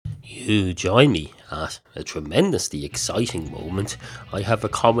to join me at a tremendously exciting moment. I have a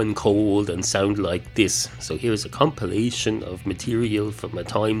common cold and sound like this. So here's a compilation of material from a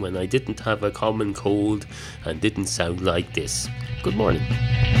time when I didn't have a common cold and didn't sound like this. Good morning. Into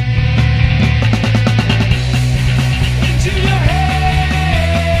your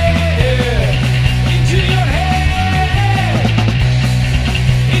head, into your head,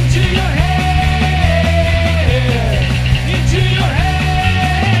 into your head, into your head,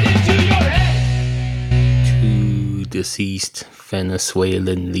 into your head. Two deceased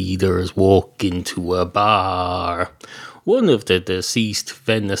Venezuelan leaders walk into a bar. One of the deceased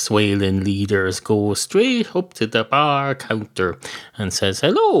Venezuelan leaders goes straight up to the bar counter and says,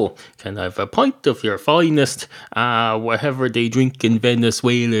 "Hello, can I have a pint of your finest, whatever they drink in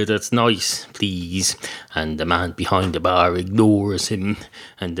Venezuela that's nice, please?" And the man behind the bar ignores him,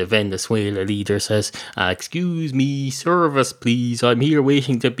 and the Venezuela leader says, "Excuse me, service please, I'm here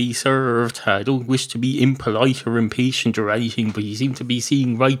waiting to be served. I don't wish to be impolite or impatient or anything, but you seem to be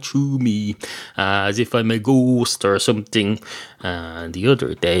seeing right through me, as if I'm a ghost or something." And the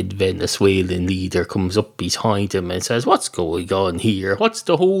other dead Venezuelan leader comes up behind him and says, "What's going on here? What's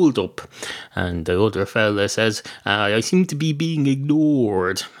the hold up?" And the other fella says, "I seem to be being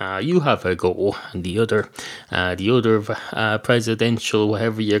ignored. You have a go." And the other presidential,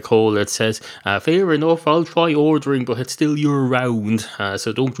 whatever you call it, says, "Fair enough, I'll try ordering, but it's still your round,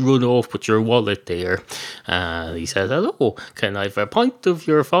 so don't run off with your wallet there." He says, "Hello, can I have a pint of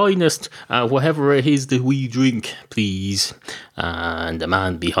your finest, whatever it is that we drink, please?" And the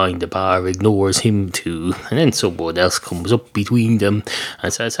man behind the bar ignores him too. And then someone else comes up between them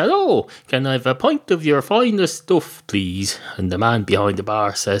and says, "Hello, can I have a pint of your finest stuff, please?" And the man behind the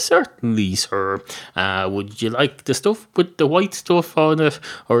bar says, "Certainly, sir. Would you like the stuff with the white stuff on it,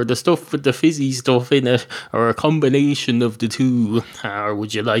 or the stuff with the fizzy stuff in it, or a combination of the two? Or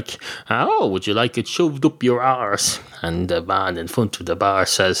would you like it shoved up your arse?" And the man in front of the bar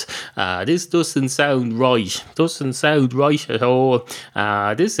says, "This doesn't sound right. Doesn't sound right at all.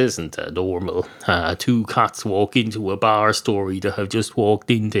 This isn't a normal two cats walk into a bar story that have just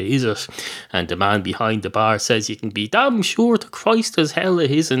walked into, is it?" And the man behind the bar says, "You can be damn sure to Christ as hell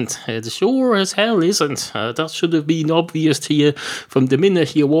it isn't. It sure as hell isn't. That should have been obvious to you from the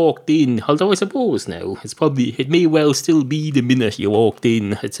minute you walked in. Although I suppose now, it may well still be the minute you walked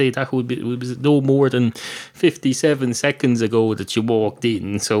in. I'd say that it was no more than 57 seconds ago that you walked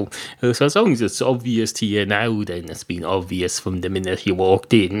in. So as long as it's obvious to you now, then it's been obvious from the minute you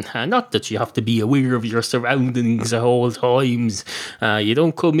walked in. Not that you have to be aware of your surroundings at all times. You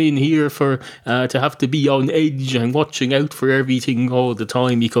don't come in here for to have to be on edge and watching out for everything all the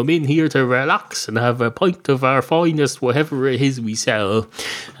time. You come in here to relax and have a pint of our finest, whatever it is we sell."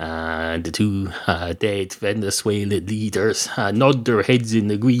 And the two dead Venezuelan leaders nod their heads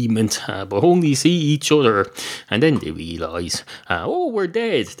in agreement, but only see each other. And then they realise, "Oh, we're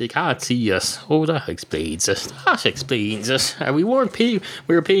dead. They can't see us. Oh, that explains it. That explains it. We were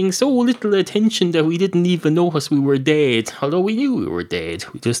paying so little attention that we didn't even notice we were dead. Although we knew we were dead,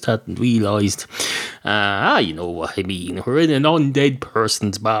 we just hadn't realised. You know what I mean. We're in an undead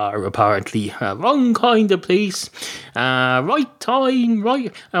person's bar, apparently. Wrong kind of place. Right time,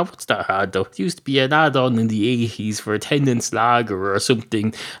 right..." What's that ad though? It used to be an add-on in the 80s for Tennant's Lager or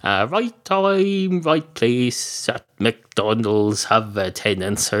something. Right time, right place at McDonald's, have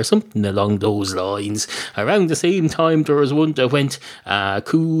tenants, or something along those lines. Around the same time, there was one that went,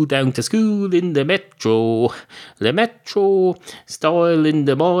 "Cool down to school in the metro style in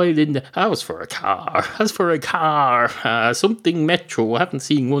the mile in the..." That was for a car. That's for a car. Something metro. I haven't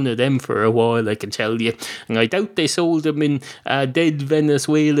seen one of them for a while, I can tell you. And I doubt they sold them in dead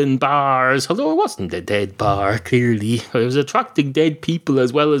Venezuelan bars. Although it wasn't a dead bar, clearly. It was attracting dead people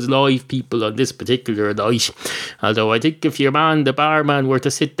as well as live people on this particular night. Although I think if your man, the barman, were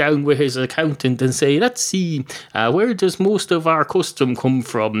to sit down with his accountant and say, "Let's see, where does most of our custom come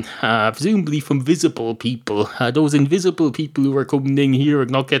from? Presumably from visible people. Those invisible people who are coming in here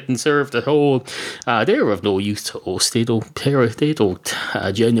and not getting served at all, they're of no use to us. They don't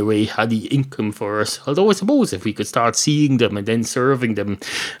generate any income for us. Although I suppose if we could start seeing them and then serving them,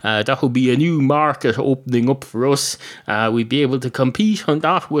 that would be a new market opening up for us. We'd be able to compete on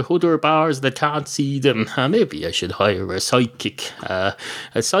that with other bars that can't see them. Maybe I should hire a psychic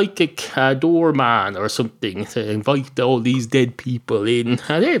doorman or something to invite all these dead people in."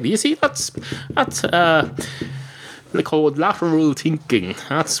 There, you see, that's called lateral thinking.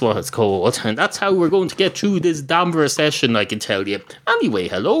 That's what it's called. And that's how we're going to get through this damn session, I can tell you. Anyway,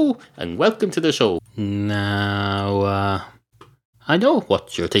 hello, and welcome to the show. Now, I know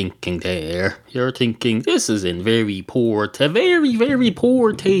what you're thinking there. You're thinking this is in very poor, very, very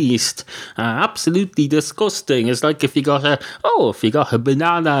poor taste. Absolutely disgusting. It's like if you got a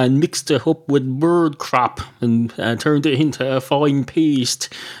banana and mixed it up with bird crap and turned it into a fine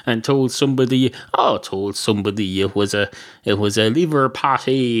paste and told somebody it was a liver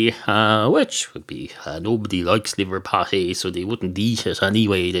pate, which would be nobody likes liver pate, so they wouldn't eat it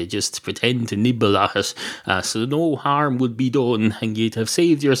anyway. They just pretend to nibble at it, so no harm would be done, and you'd have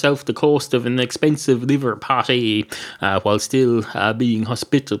saved yourself the cost of an expensive liver pate while still being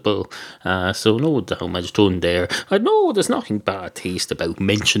hospitable. So no damage done there. I know there's nothing bad taste about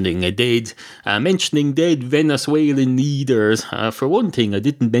mentioning dead Venezuelan leaders. For one thing, I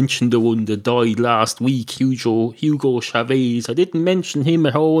didn't mention the one that died last week, Hugo Chavez. I didn't mention him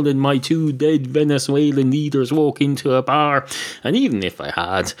at all in my two dead Venezuelan leaders walk into a bar. And even if I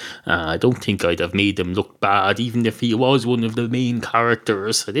had, I don't think I'd have made him look bad, even if he was one of the main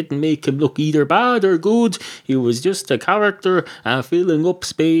characters. I didn't make him look either bad or good. He was just a character filling up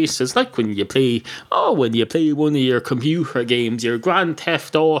space. It's like when you play one of your computer games, your Grand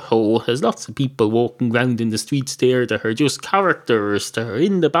Theft Auto. There's lots of people walking around in the streets there that are just characters that are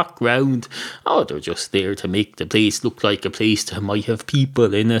in the background. They're just there to make the place look like a place that might have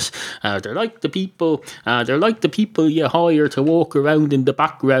people in it. They're like the people you hire to walk around in the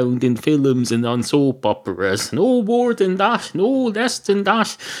background in films and on soap operas. No more than that, no less than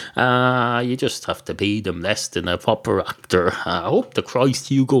that. You just have to pay them less than a proper actor. I hope to Christ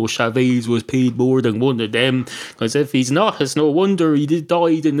Hugo Chavez was paid more than one of them, because if he's not, it's no wonder he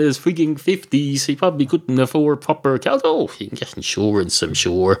died in his frigging 50s. He probably couldn't afford proper he can get insurance, I'm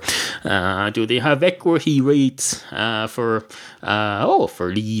sure. Do they have equity rates for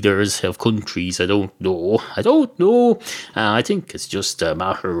leaders of countries? I don't know. I think it's just a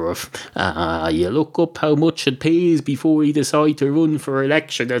matter of you look up how much it pays before you decide to run for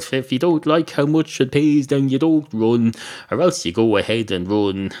election. If you don't like how much it pays, then you don't run, or else you go ahead and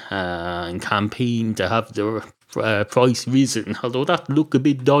run and campaign to have the price risen, although that look a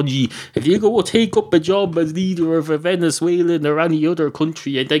bit dodgy. If you go take up a job as leader of a Venezuelan or any other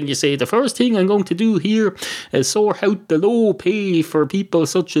country, and then you say the first thing I'm going to do here is sort out the low pay for people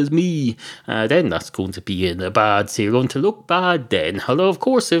such as me, then that's going to be in a bad. So you're going to look bad then. Although of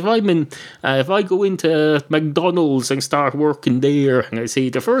course, if I go into McDonald's and start working there, and I say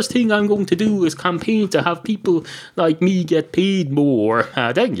the first thing I'm going to do is campaign to have people like me get paid more,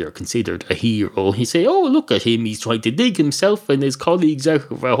 then you're considered a hero. You say, oh, look at him. He's trying to dig himself and his colleagues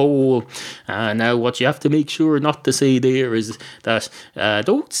out of a hole. Now, what you have to make sure not to say there is that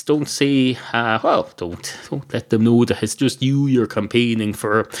don't say don't let them know that it's just you you're campaigning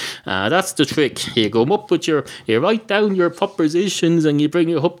for. That's the trick. You go up with you write down your propositions and you bring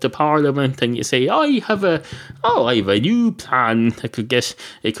it up to Parliament and you say, I have a new plan. It could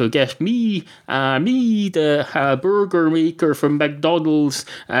get me the burger maker from McDonald's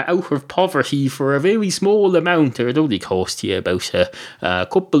out of poverty for a very small amount. It would only cost you about a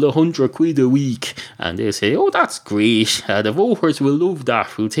couple of £100 a week, and they say, oh, that's great, the voters will love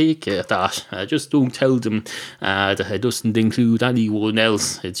that, we'll take that. Just don't tell them that it doesn't include anyone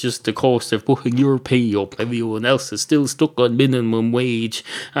else. It's just the cost of putting your pay up. Everyone else is still stuck on minimum wage.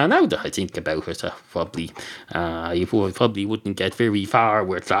 Now that I think about it, you probably wouldn't get very far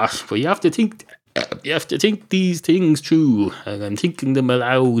with that, but you have to think these things through, and I'm thinking them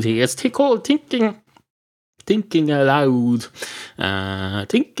aloud here. It's called Thinking Aloud.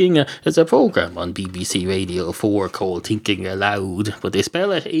 There's a program on BBC Radio 4 called Thinking Aloud, but they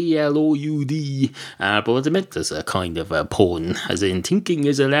spell it ALOUD, but it's meant as a kind of a pun, as in thinking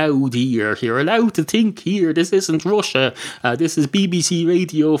is allowed here. You're allowed to think here. This isn't Russia. This is BBC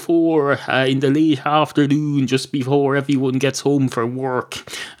Radio 4 in the late afternoon, just before everyone gets home from work.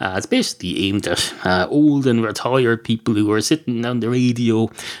 It's basically aimed at old and retired people who are sitting on the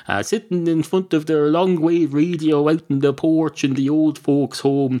radio, sitting in front of their long wave radio out in the porch in the old folks'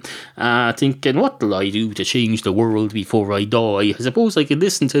 home, thinking, what'll I do to change the world before I die? I suppose I could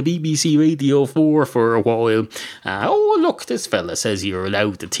listen to BBC Radio 4 for a while. Oh, look, this fella says you're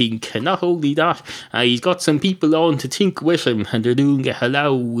allowed to think, and not only that, he's got some people on to think with him, and they're doing it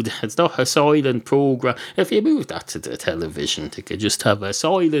aloud. It's not a silent programme. If you move that to the television, they could just have a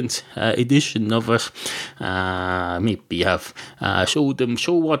silent edition of it. Maybe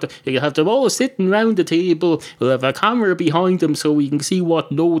show what you have them all sitting round the table. We'll have a camera behind them them so we can see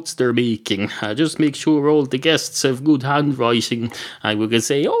what notes they're making. Just make sure all the guests have good handwriting, and we can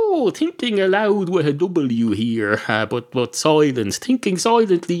say, oh, thinking aloud with a W here, but silence, thinking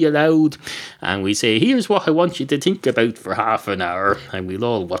silently aloud. And we say, here's what I want you to think about for half an hour, and we'll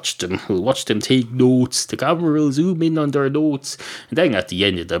all watch them. We'll watch them take notes. The camera will zoom in on their notes, and then at the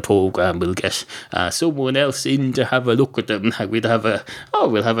end of the program we'll get someone else in to have a look at them.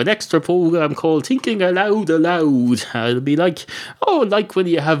 We'll have an extra program called Thinking Aloud. It'll be like when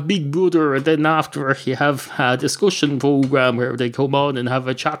you have Big Brother, and then after you have a discussion program where they come on and have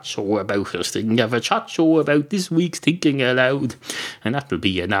a chat show about it. They can have a chat show about this week's Thinking Aloud, and that'll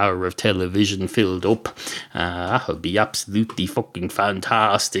be an hour of television filled up. That'll be absolutely fucking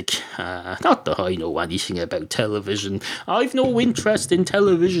fantastic. Not that I know anything about television. I've no interest in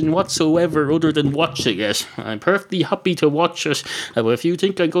television whatsoever other than watching it. I'm perfectly happy to watch it. If you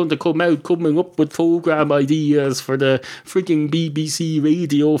think I'm going to coming up with program ideas for the freaking BBC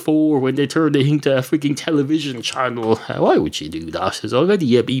Radio 4 when they turn it into a freaking television channel, why would you do that? There's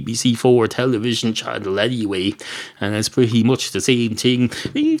already a BBC 4 television channel anyway, and it's pretty much the same thing.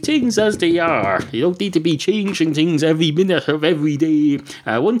 Leave things as they are. You don't need to be changing things every minute of every day.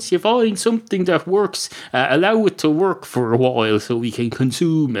 Once you find something that works, allow it to work for a while so we can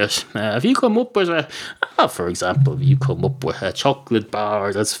consume it. If you come up with for example, if you come up with a chocolate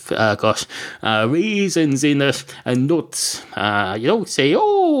bar that's got raisins in it and nuts, you don't say,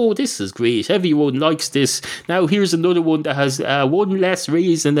 oh, this is great, everyone likes this, now here's another one that has one less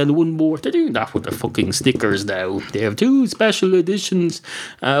raisin and one more. They're doing that with the fucking Snickers now. They have two special editions.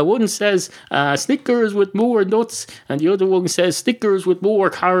 One says Snickers with more nuts, and the other one says Snickers with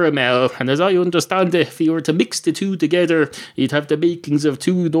more caramel. And as I understand it, if you were to mix the two together, you'd have the makings of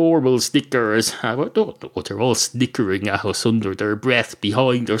two normal Snickers. But they're all snickering at us under their breath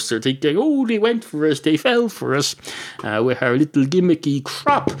behind us. They're thinking, oh, they went for us, they fell for us, with our little gimmicky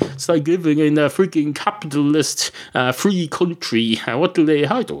crap. It's like living in a freaking capitalist free country. What do they?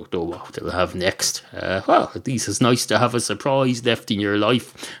 I don't know what they'll have next. Well, at least it's nice to have a surprise left in your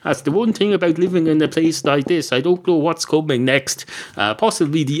life. That's the one thing about living in a place like this. I don't know what's coming next.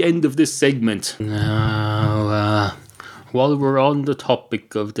 Possibly the end of this segment. Now, while we're on the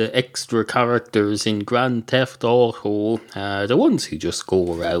topic of the extra characters in Grand Theft Auto, the ones who just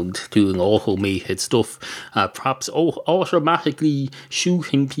go around doing automated stuff, perhaps automatically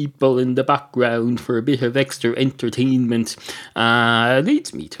shooting people in the background for a bit of extra entertainment,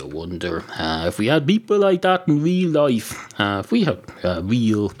 leads me to wonder if we had people like that in real life, if we had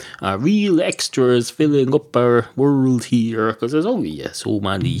real extras filling up our world here, because there's only so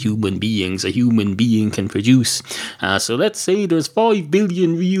many human beings a human being can produce. So let's say there's 5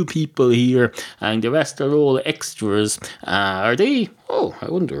 billion real people here, and the rest are all extras. Are they? Oh, I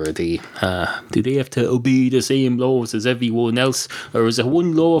wonder, are they? Do they have to obey the same laws as everyone else? Or is it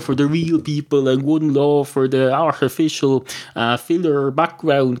one law for the real people and one law for the artificial filler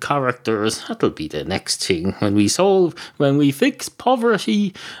background characters? That'll be the next thing. When we fix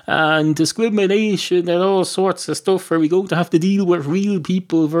poverty and discrimination and all sorts of stuff, are we going to have to deal with real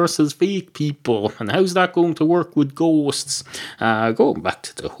people versus fake people? And how's that going to work with ghosts? Going back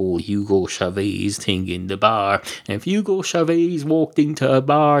to the whole Hugo Chavez thing in the bar. If Hugo Chavez walked into a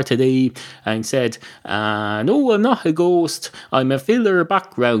bar today and said, no, I'm not a ghost, I'm a filler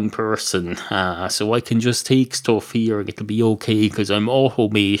background person, so I can just take stuff here and it'll be okay because I'm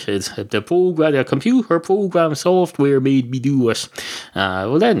automated. The computer program software made me do it.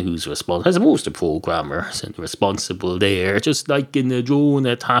 Well, then who's responsible? I suppose the programmers are responsible there, just like in the drone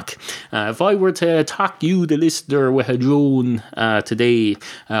attack. If I were to attack you, the listener, with a drone today,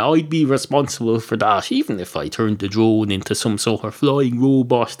 I'd be responsible for that, even if I turned the drone into some sort of flying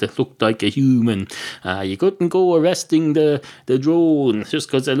robot that looked like a human. You couldn't go arresting the drone just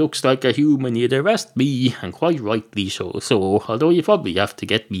because it looks like a human. You'd arrest me, and quite rightly so. So, although you probably have to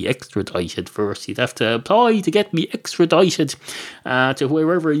get me extradited first, you'd have to apply to get me extradited to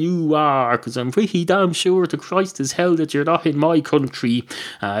wherever you are, because I'm pretty damn sure to Christ as hell that you're not in my country.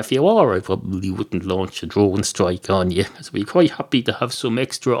 If you are, I probably wouldn't launch a drone strike on you, because I'd be quite happy to have some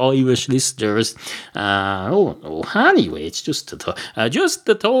extra Irish listeners. Oh no, anyway, it's just a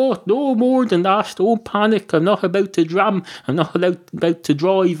thought, no more than that. Don't panic. I'm not about to about to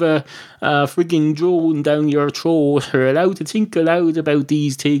drive a frigging drone down your throat. You're allowed to think aloud about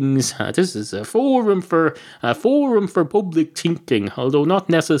these things. This is a forum for public thinking, although not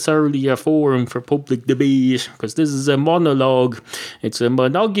necessarily a forum for public debate, because this is a monologue. It's a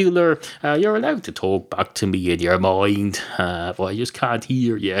monocular. You're allowed to talk back to me in your mind, but I just can't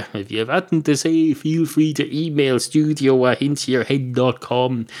hear you. If you have anything to say, feel free to email studio@hintsier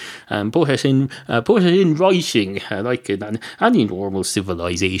intoyourhead.com and put it in writing. Like any normal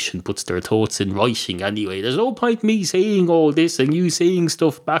civilization puts their thoughts in writing anyway. There's no point me saying all this and you saying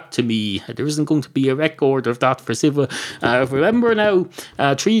stuff back to me. There isn't going to be a record of that for civil. Remember now,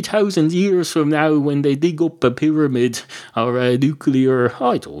 3,000 years from now, when they dig up a pyramid or a nuclear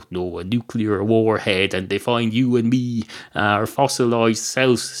warhead, and they find you and me, our fossilized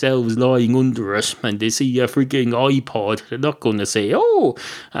selves lying under it, and they see a freaking iPod, they're not going to say,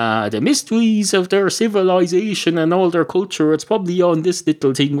 the mysteries of their civilization and all their culture, it's probably on this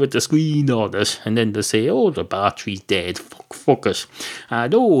little thing with the screen on it. And then they say, the battery's dead, fuck it.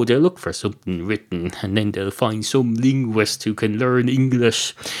 No, they'll look for something written, and then they'll find some linguist who can learn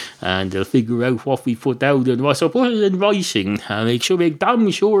English, and they'll figure out what we put out and what. So put it in writing. Make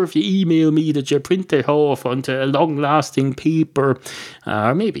damn sure if you email me that you print it off onto a long-lasting paper,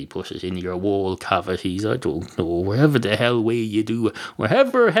 or maybe put it in your wall cavities. I don't know. Wherever the hell way you do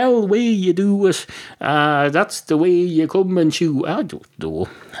it, that's the way you come and chew. I don't know.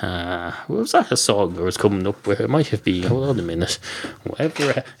 Was that a song I was coming up with? It might have been. Hold on a minute.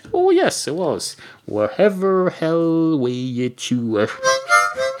 Oh yes, it was. Wherever hell way you chew it.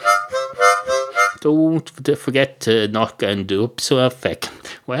 Don't forget to knock and do up so effect.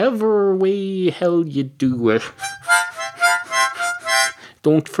 Whatever way hell you do it.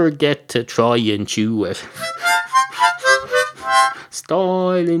 Don't forget to try and chew it.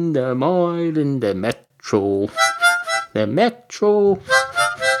 Style in the mile in the metro. The metro.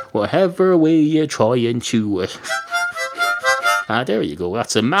 Whatever way you try and chew it. There you go.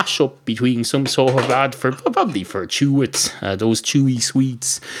 That's a mashup between some sort of ad probably for Chewits, those chewy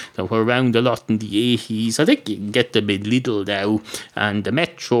sweets that were around a lot in the 80s. I think you can get them in Lidl now, and the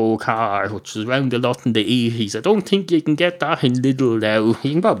Metro car, which was around a lot in the 80s. I don't think you can get that in Lidl now.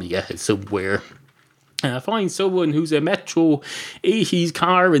 You can probably get it somewhere. Find someone who's a Metro 80s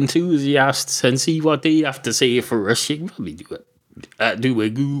car enthusiast and see what they have to say for us. You can probably do it. Do a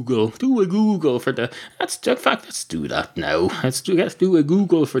Google for the. Let's do that now. Let's do a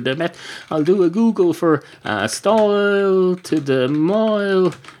Google for the I'll do a Google for style to the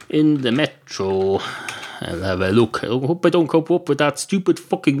mile in the metro. I'll have a look. I hope I don't come up with that stupid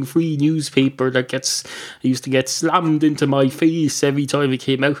fucking free newspaper that used to get slammed into my face every time it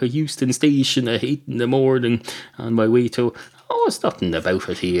came out of Houston Station at 8 in the morning on my way to. It's nothing about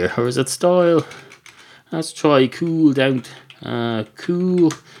it here. Or is it style? Let's try cool down to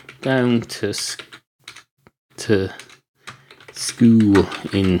school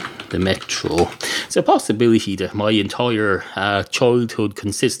in the metro. It's a possibility that my entire childhood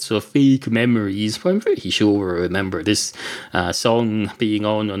consists of fake memories, but I'm pretty sure I remember this song being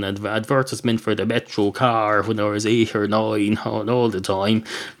on an advertisement for the Metro car when I was 8 or 9 all the time.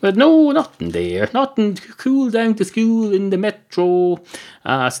 But no, nothing there. Nothing cool down to school in the metro.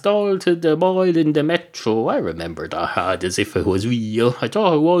 Stall to the mile in the metro. I remember that ad as if it was real. I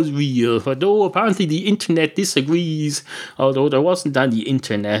thought it was real, but no, apparently the internet disagrees. Although there wasn't any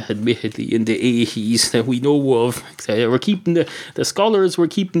internet, admittedly, in the 80s that we know of. They were keeping the scholars were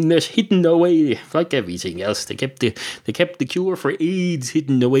keeping it hidden away, like everything else. They kept the cure for AIDS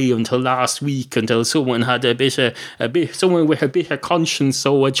hidden away until last week, until someone had someone with a bit of conscience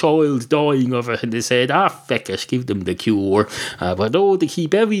saw a child dying of it, and they said, feck it, give them the cure. But no, they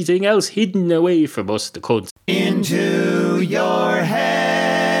keep everything else hidden away from us, the cunts. Into your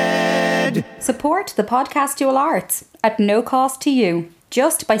head. Support the Podcastual Arts at no cost to you,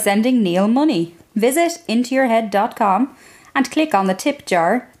 just by sending Neil money. Visit intoyourhead.com and click on the tip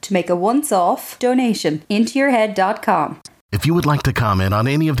jar to make a once-off donation. Intoyourhead.com. If you would like to comment on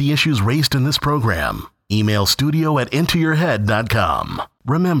any of the issues raised in this program, email studio@intoyourhead.com.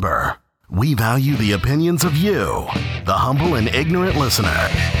 Remember, we value the opinions of you, the humble and ignorant listener.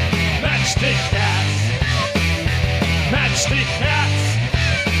 Matchstick cats. Matchstick cats.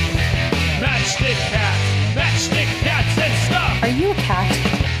 Matchstick cats. Matchstick cats and stuff. Are you a cat?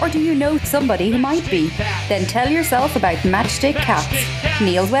 Or do you know somebody who might be? Then tell yourself about Matchstick Cats,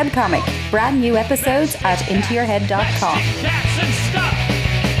 Neil's webcomic. Brand new episodes at intoyourhead.com. Matchstick cats and stuff.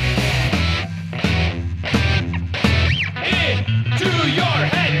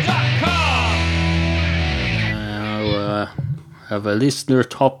 Intoyourhead.com. Have a listener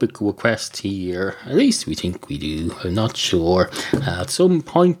topic request here. At least we think we do. I'm not sure. At some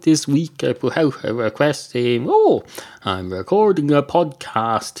point this week, I put out a request saying, I'm recording a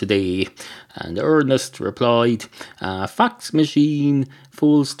podcast today. And Ernest replied, fax machine,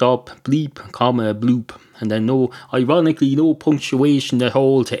 full stop, bleep, comma, bloop. And then ironically, no punctuation at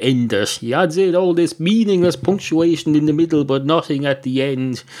all to end it. He adds in all this meaningless punctuation in the middle, but nothing at the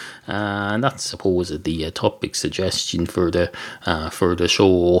end. And that's supposedly a topic suggestion for the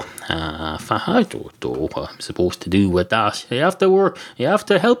show. I don't know what I'm supposed to do with that. You have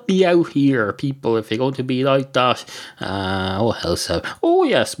to help me out here, people, if you're going to be like that. What else? Oh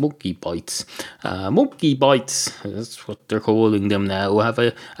yes, monkey bites. Monkey bites, that's what they're calling them now. I have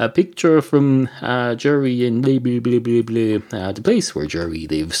a picture from Jerry in blah, blah, blah, blah, blah. The place where Jerry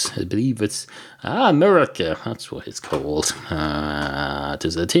lives. I believe it's America. That's what it's called.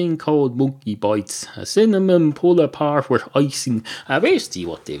 There's a thing called monkey bites. A cinnamon pull apart with icing. Basically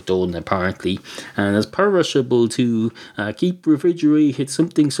what they've done apparently. And it's perishable to keep refrigerated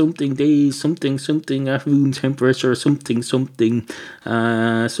something days, something at room temperature, something.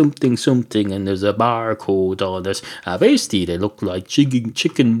 And there's a barcode on it. Basically they look like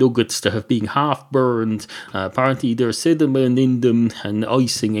chicken nuggets that have been half burned. Apparently there's cinnamon in them and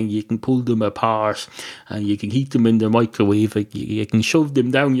icing, and you can pull them apart and you can heat them in the microwave. You can shove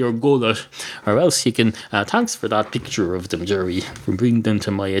them down your gullet, or else you can thanks for that picture of them, Jerry, for bringing them to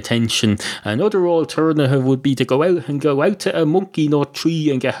my attention. Another alternative would be to go out to a monkey nut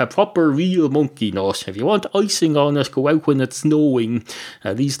tree and get a proper real monkey nut. If you want icing on it, go out when it's snowing.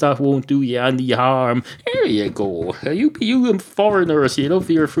 At least that won't do you any harm. There you go. You foreigners, you love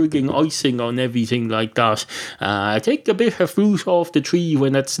your frigging icing on everything like that. Take a bit of fruit off the tree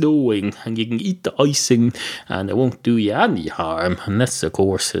when it's snowing and you can eat the icing and it won't do you any harm, unless of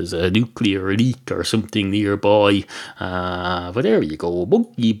course there's a nuclear leak or something nearby. But there you go,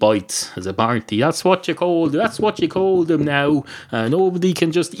 monkey bites as apparently that's what you call them now. Nobody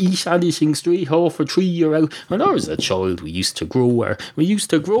can just eat anything straight off a tree or out. When I was a child, we used to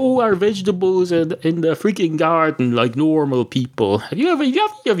grow our vegetables in the freaking garden like normal people. Have you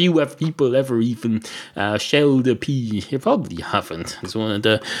people ever even shelled a pea? You probably haven't. It's one of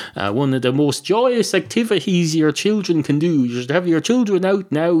the most joyous activities your children can do. You should have your children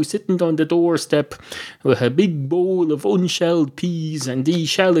out now sitting on the doorstep with a big bowl of unshelled peas and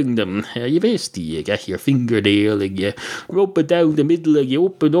de-shelling them. You get your fingernail and you rub it down the middle and you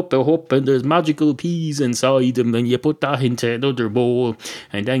open up a hop and there's magical peas inside them, and you put that into another bowl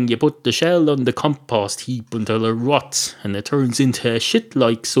and then you put the shell on the compost heap until it rots and it turns into a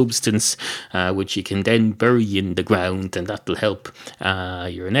shit-like substance which you can then bury in the ground, and that'll help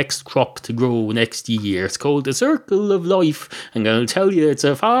your next crop to grow next year. It's called the Circle of Life, and I'll tell you, it's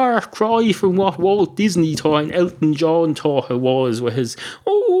a far cry from what Walt Disney thought and Elton John thought it was with his,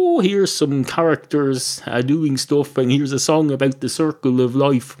 here's some characters doing stuff, and here's a song about the Circle of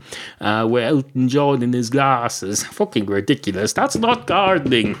Life with Elton John in his glasses. Fucking ridiculous. That's not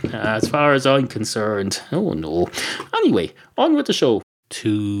gardening as far as I'm concerned. Oh no. Anyway, on with the show.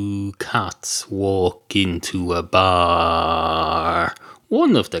 Two cats walk into a bar.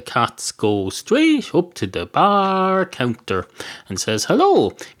 One of the cats goes straight up to the bar counter and says,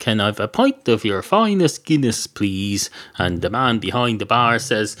 "Hello, can I have a pint of your finest Guinness, please?" And the man behind the bar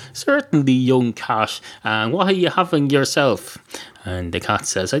says, "Certainly, young cat, and what are you having yourself?" And the cat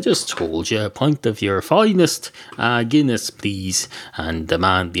says, "I just told you, a pint of your finest Guinness, please." And the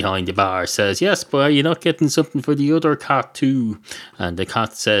man behind the bar says, "Yes, but are you not getting something for the other cat too?" And the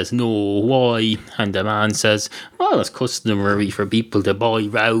cat says, "No, why?" And the man says, "Well, it's customary for people to buy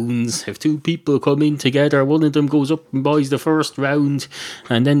rounds. If two people come in together, one of them goes up and buys the first round,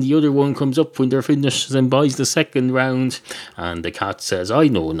 and then the other one comes up when they're finished and buys the second round." And the cat says, "I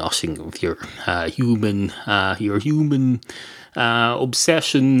know nothing of your human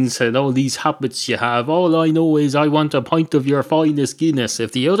obsessions and all these habits you have. All I know is I want a pint of your finest Guinness.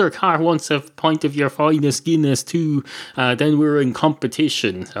 If the other cat wants a pint of your finest Guinness too, then we're in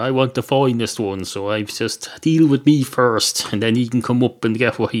competition. I want the finest one, so I just deal with me first, and then he can come up and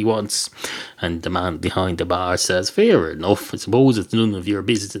get what he wants." And the man behind the bar says, "Fair enough. I suppose it's none of your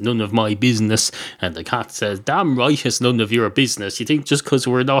business, none of my business." And the cat says, "Damn right it's none of your business. You think just because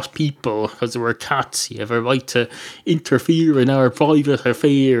we're not people, because we're cats, you have a right to interfere in our private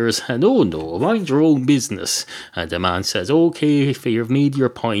affairs? And oh no, mind your own business." And the man says, "Okay, if you've made your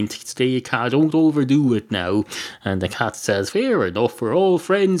point, stay cat, don't overdo it now." And the cat says, "Fair enough, we're all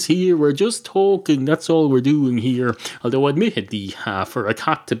friends here, we're just talking, that's all we're doing here." Although admittedly, for a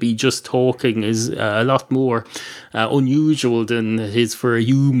cat to be just talking is a lot more unusual than it is for a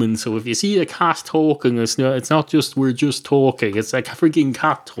human. So if you see a cat talking, it's not just we're just talking, it's like a freaking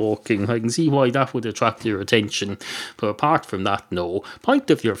cat talking. I can see why that would attract your attention. But apart from that, no.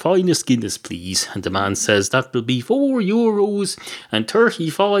 Pint of your finest Guinness, please. And the man says, that will be €4 and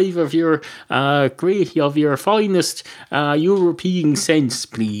 35 of your finest European cents,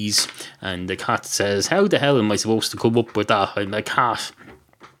 please. And the cat says, how the hell am I supposed to come up with that? I'm a cat.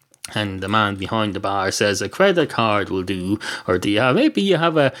 And the man behind the bar says a credit card will do, or do you have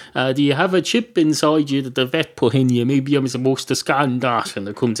a chip inside you that the vet put in you? Maybe I'm supposed to scan that, and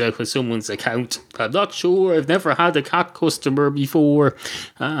it comes out with someone's account. I'm not sure. I've never had a cat customer before,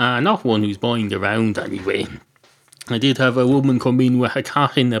 not one who's buying around anyway. I did have a woman come in with a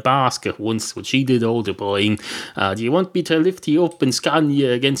cat in a basket once, but she did all the buying. Do you want me to lift you up and scan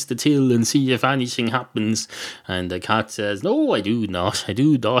you against the till and see if anything happens? And the cat says, no, I do not.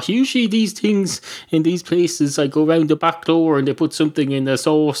 Usually these things in these places, I go round the back door and they put something in a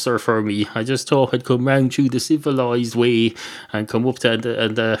saucer for me. I just thought I'd come round through the civilised way and come up to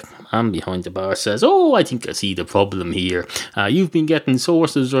the man behind the bar says, oh, I think I see the problem here. You've been getting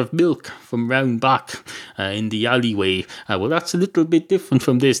sources of milk from round back in the alleyway. Well, that's a little bit different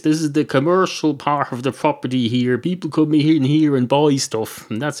from this. This is the commercial part of the property here. People come in here and buy stuff,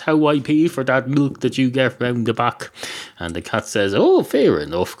 and that's how I pay for that milk that you get round the back. And the cat says, oh, fair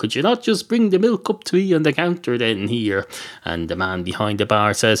enough. Could you not just bring the milk up to me on the counter then here? And the man behind the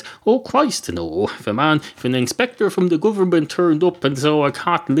bar says, oh, Christ, no. If an inspector from the government turned up and saw a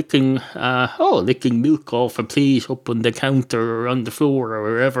cat licking milk off a plate up on the counter or on the floor or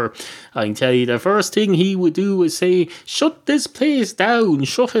wherever, I can tell you the first thing he would do is say, shut this place down,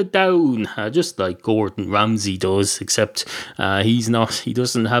 shut it down, just like Gordon Ramsay does, except he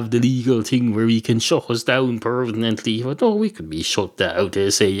doesn't have the legal thing where he can shut us down permanently. But we could be shut down.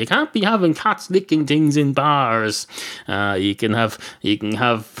 They say you can't be having cats licking things in bars. You can have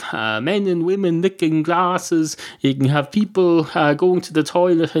men and women licking glasses. You can have people going to the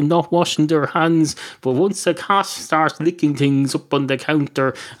toilet and not washing their hands. But once a cat starts licking things up on the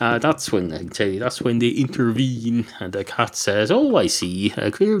counter, that's when they intervene. And the cat says, oh, I see.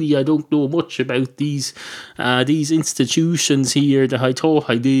 Clearly I don't know much about these institutions here that I thought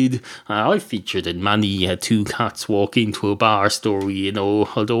I did. I've featured in many two cats walk into a bar story,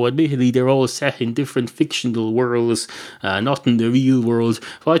 although admittedly they're all set in different fictional worlds, not in the real world.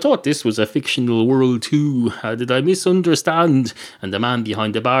 But I thought this was a fictional world too. Did I misunderstand? And the man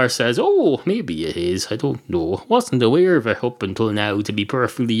behind the bar says, oh, maybe it is. I don't know. Wasn't aware of it up until now, to be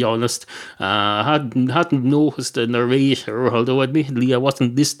perfectly honest. Hadn't noticed a narrator, although admittedly I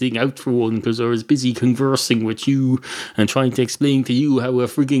wasn't listening out for one because I was busy conversing with you and trying to explain to you how a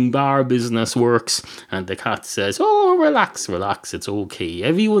frigging bar business works. And the cat says, oh, relax, it's okay.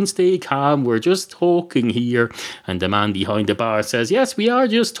 Everyone stay calm, we're just talking here. And the man behind the bar says, yes, we are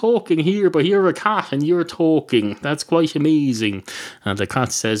just talking here, but you're a cat and you're talking. That's quite amazing. And the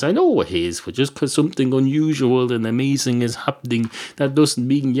cat says, I know it is, but just because something unusual and amazing is happening, that doesn't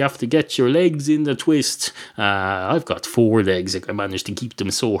mean you have to get your legs in the twist. I've got 4 legs, I managed to keep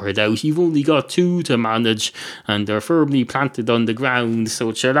them sorted out. You've only got 2 to manage, and they're firmly planted on the ground,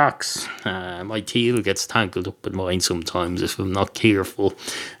 so chillax. My tail gets tangled up in mine sometimes if I'm not careful.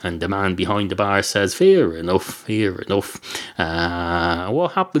 And the man behind the bar says, fair enough. What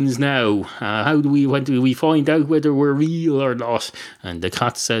happens now? When do we find out whether we're real or not? And the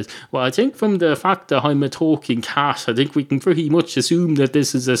cat says, well, I think from the fact that I'm a talking cat, I think we can pretty much assume that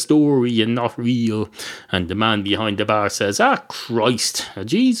this is a story and not real. And the man behind the bar says,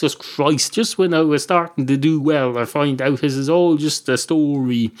 Jesus Christ, just when I was starting to do well, I find out this is all just a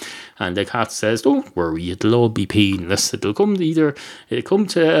story. And the cat says, don't worry, it'll all be painless. It'll come to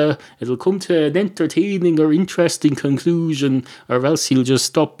an entertaining or interesting conclusion, or else he'll just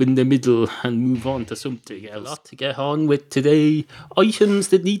stop in the middle and move on to something else. A lot to get on with today. Items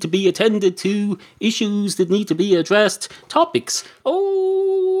that need to be attended to, issues that need to be addressed, topics.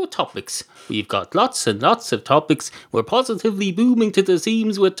 Topics. We've got lots and lots of topics. We're positively booming to the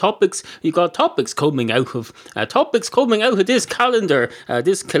seams with topics. We've got topics coming out of this calendar.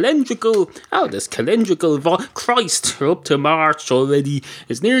 This calendrical. Christ, we're up to March already.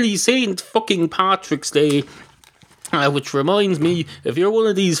 It's nearly St. fucking Patrick's Day. Which reminds me, if you're one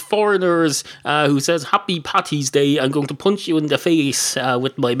of these foreigners who says Happy Patty's Day, I'm going to punch you in the face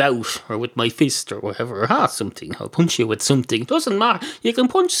with my mouth or with my fist or whatever. Something. I'll punch you with something. Doesn't matter. You can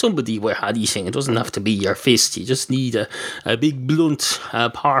punch somebody with anything. It doesn't have to be your fist. You just need a big blunt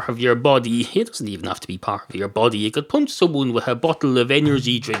part of your body. It doesn't even have to be part of your body. You could punch someone with a bottle of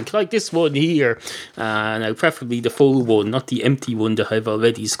energy drink, like this one here. Now, preferably the full one, not the empty one that I've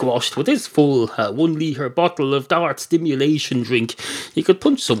already squashed. But this full 1 litre bottle of Darts stimulation drink. You could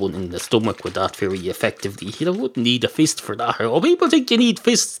punch someone in the stomach with that very effectively. You wouldn't need a fist for that. Or people think you need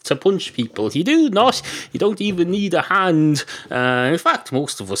fists to punch people. You do not. You don't even need a hand. In fact,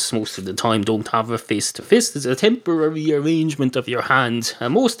 most of us, most of the time, don't have a fist. A fist is a temporary arrangement of your hand.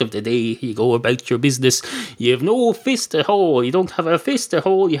 Most of the day, you go about your business. You have no fist at all. You don't have a fist at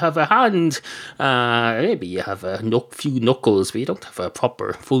all. You have a hand. Maybe you have a few knuckles, but you don't have a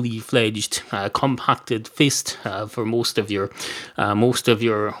proper, fully fledged, compacted fist for most of your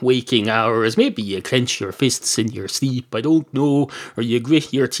waking hours. Maybe you clench your fists in your sleep. I don't know. Or you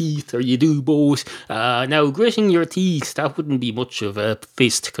grit your teeth, or you do both. Now, gritting your teeth, that wouldn't be much of a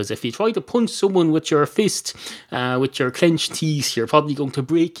fist, because if you try to punch someone with your fist, with your clenched teeth, you're probably going to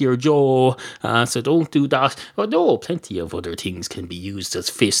break your jaw. So don't do that. But no, plenty of other things can be used as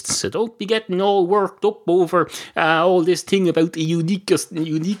fists. So don't be getting all worked up over all this thing about the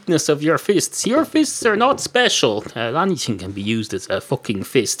uniqueness of your fists. Your fists are not special. Anything can be used as a fucking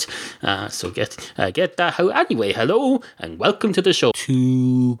fist. So get that out. Anyway, hello and welcome to the show.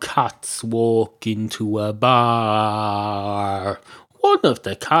 Two cats walk into a bar. One of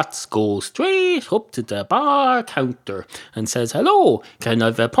the cats goes straight up to the bar counter and says, "Hello, can I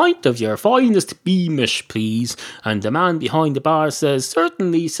have a pint of your finest Beamish, please?" And the man behind the bar says,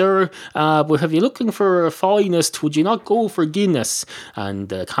 "Certainly, sir, but if you're looking for a finest, would you not go for Guinness?" And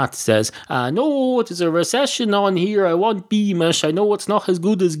the cat says, "No, there's a recession on here. I want Beamish. I know it's not as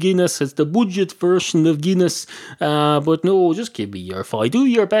good as Guinness. It's the budget version of Guinness. But no, just give me your do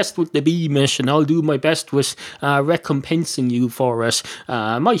your best with the Beamish, and I'll do my best with recompensing you for it.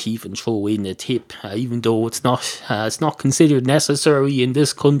 I might even throw in a tip, even though it's not considered necessary in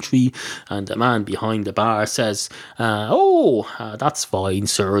this country." And the man behind the bar says, "That's fine,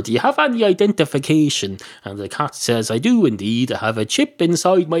 sir. Do you have any identification?" And the cat says, "I do indeed. I have a chip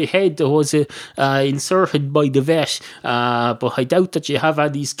inside my head that was inserted by the vet, but I doubt that you have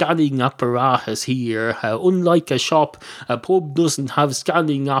any scanning apparatus here. Unlike a shop, a pub doesn't have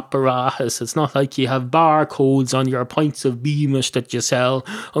scanning apparatus. It's not like you have barcodes on your pints of Beamish that you sell,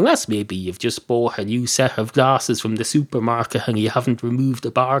 unless maybe you've just bought a new set of glasses from the supermarket and you haven't removed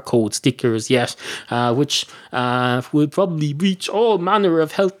the barcode stickers yet, which would probably breach all manner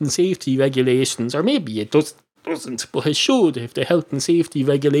of health and safety regulations, or maybe it doesn't, but it should if the health and safety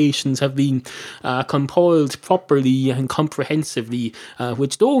regulations have been compiled properly and comprehensively,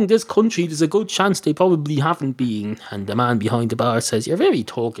 which though in this country there's a good chance they probably haven't been." And the man behind the bar says, "You're very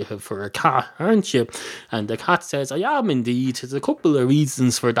talkative for a cat, aren't you?" And the cat says, "I am indeed. There's a couple of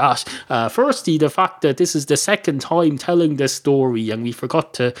reasons for that. Firstly, the fact that this is the second time telling this story, and we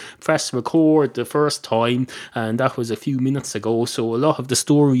forgot to press record the first time, and that was a few minutes ago, so a lot of the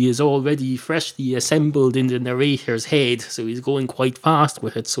story is already freshly assembled in the narrator's head, so he's going quite fast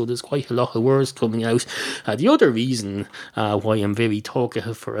with it, so there's quite a lot of words coming out. The other reason why I'm very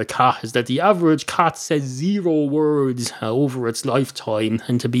talkative for a cat is that the average cat says 0 words over its lifetime,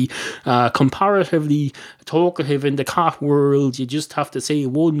 and to be comparatively talkative in the cat world, you just have to say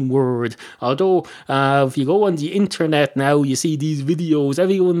 1 word. Although if you go on the internet now, you see these videos,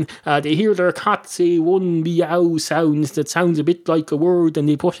 everyone they hear their cat say 1 meow sounds that sounds a bit like a word, and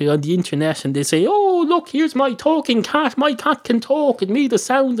they put it on the internet and they say, "Oh, look, here's my talking cat. My cat can talk. It made a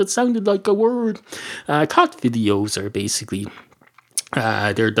sound that sounded like a word." Cat videos are basically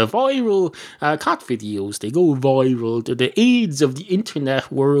they're the viral cat videos. They go viral. They're the AIDS of the internet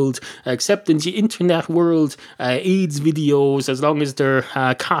world, except in the internet world, AIDS videos, as long as they're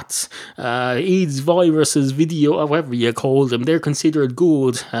cats, AIDS viruses video, however you call them, they're considered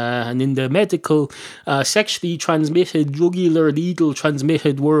good. And in the medical, sexually transmitted, jugular, legal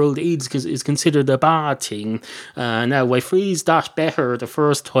transmitted world, AIDS is considered a bad thing. Now, I phrased that better the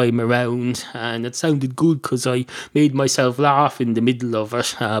first time around, and it sounded good because I made myself laugh in the middle of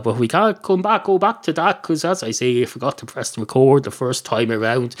it, but we can't go back to that, because as I say, I forgot to press record the first time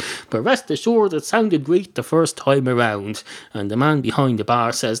around. But rest assured, it sounded great the first time around. And the man behind the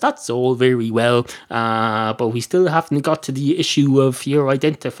bar says, "That's all very well, but we still haven't got to the issue of your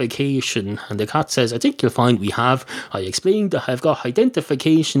identification." And the cat says, "I think you'll find we have. I explained that I've got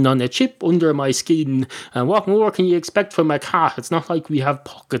identification on a chip under my skin, and what more can you expect from a cat? It's not like we have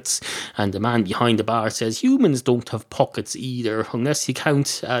pockets." And the man behind the bar says, "Humans don't have pockets either, unless unless you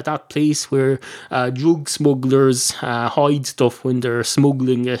count that place where drug smugglers hide stuff when they're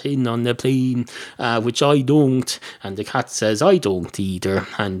smuggling it in on the plane, which I don't. And the cat says, I don't either.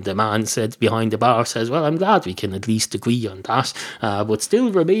 And the man said behind the bar says, well, I'm glad we can at least agree on that. But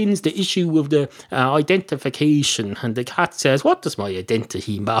still remains the issue of the identification. And the cat says, what does my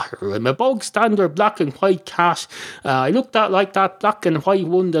identity matter? I'm a bog standard black and white cat. I looked at like that black and white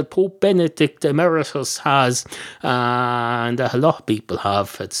one that Pope Benedict Emeritus has, and a lot of people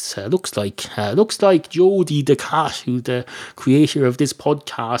have. It looks like Jodie the cat, who the creator of this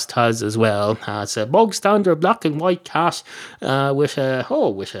podcast has as well. It's a bog standard black and white cat with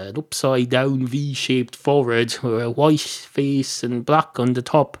an upside down V-shaped forehead, with a white face and black on the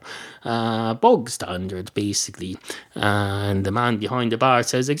top. Bog standard, basically. And the man behind the bar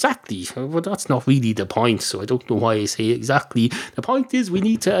says, exactly. Well, that's not really the point, so I don't know why I say exactly. The point is we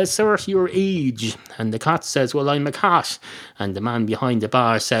need to assert your age. And the cat says, well, I'm a cat. And the man behind the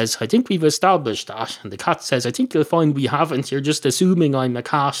bar says, I think we've established that. And the cat says, I think you'll find we haven't. You're just assuming I'm a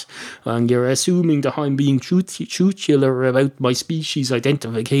cat. And you're assuming that I'm being truthful about my species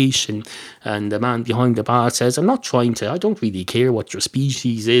identification. And the man behind the bar says, I don't really care what your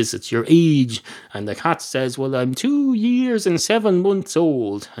species is. It's your age. And the cat says, well, I'm 2 years and 7 months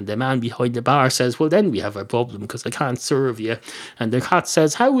old. And the man behind the bar says, well, then we have a problem because I can't serve you. And the cat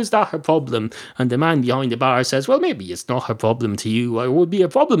says, how is that a problem? And the man behind the bar says, well, maybe it's not a problem to you. It would be a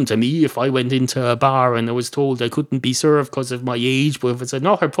problem to me if I went into a bar and I was told I couldn't be served because of my age. But if it's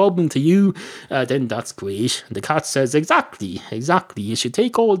not a problem to you, then that's great. And the cat says, exactly. You should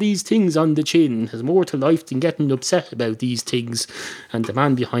take all these things on the chin. There's more to life than getting upset about these things. And the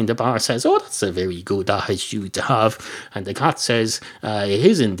man behind the bar says, oh, that's a very good attitude to have. And the cat says, it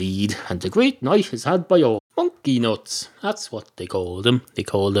is indeed. And the great night is had by all. Monkey nuts, that's what they call them. They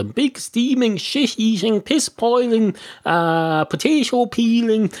call them big steaming, shit-eating, piss-boiling, potato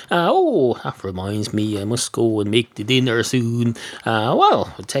peeling. That reminds me, I must go and make the dinner soon.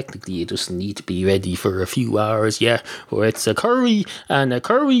 Technically it doesn't need to be ready for a few hours yet. Or it's a curry, and a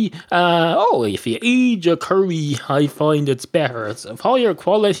curry, if you age a curry, I find it's better. It's of higher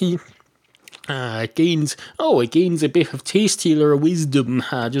quality. It gains a bit of tastier wisdom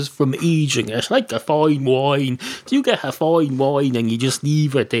just from aging it, like a fine wine. Do you get a fine wine and you just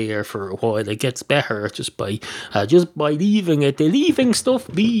leave it there for a while? It gets better just by leaving it. They're leaving stuff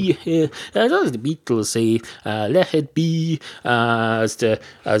be. As the Beatles say, let it be.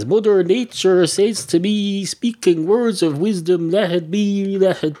 As Mother Nature says to me, speaking words of wisdom, let it be,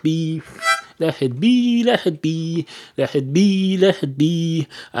 let it be. Let it be, let it be, let it be, let it be.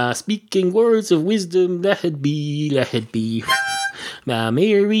 Speaking words of wisdom, let it be, let it be.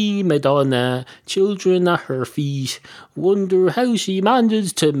 Mary, Madonna, children at her feet, wonder how she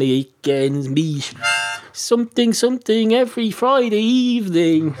managed to make ends meet. Something every Friday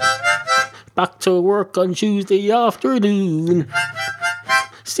evening, back to work on Tuesday afternoon,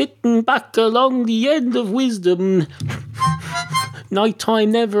 sitting back along the end of wisdom.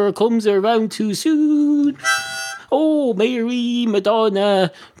 Nighttime never comes around too soon. Oh, Mary,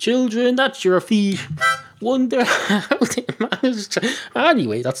 Madonna, children at your feet, wonder how they managed to...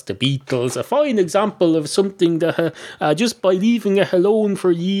 Anyway, that's the Beatles. A fine example of something that just by leaving it alone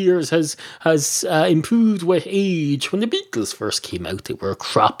for years has improved with age. When the Beatles first came out, they were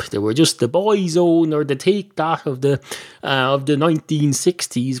crap. They were just the boys' own or the take that of the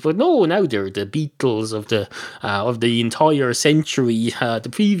 1960s. But no, now they're the Beatles of the entire century, the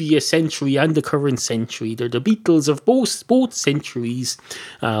previous century and the current century. They're the Beatles of both centuries.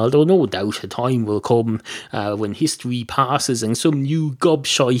 Although no doubt a time will come when history passes and some new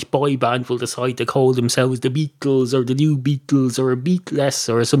gobshite boy band will decide to call themselves the Beatles or the New Beatles or Beatless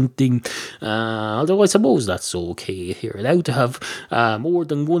or something. Although I suppose that's okay. You're allowed to have more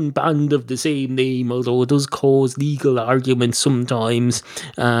than one band of the same name, although it does cause legal arguments sometimes.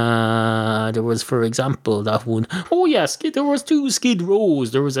 There was, for example, that one. Oh yes, there was 2 Skid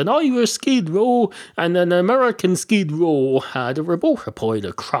Rows. There was an Irish Skid Row and an American Skid Row. They were both a pile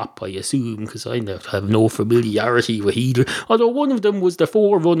of crap, I assume, because I have no familiarity with either. Although one of them was the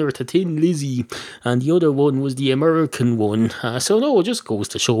forerunner to Thin Lizzy, and the other one was the American one. So no, it just goes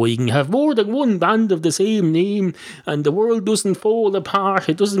to show you can have more than one band of the same name, and the world doesn't fall apart.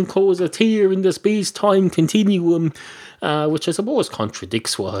 It doesn't cause a tear in the space-time continuum. which I suppose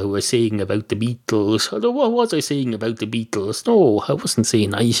contradicts what I was saying about the Beatles. Although, what was I saying about the Beatles? No, I wasn't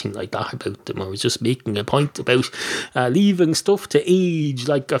saying anything like that about them. I was just making a point about leaving stuff to age,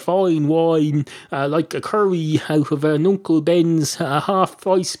 like a fine wine, like a curry out of an Uncle Ben's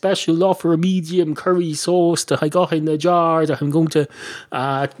half-price special offer, medium curry sauce that I got in a jar that I'm going to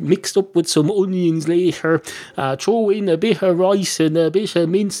mix up with some onions later, throw in a bit of rice and a bit of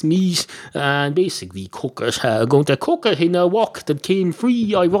minced meat, and basically cook it. I'm going to cook it in a wok that came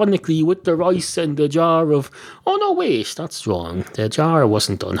free, ironically, with the rice and the jar of... Oh no, wait, that's wrong. The jar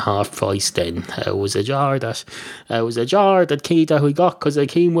wasn't on half price then. It was a jar that we got because it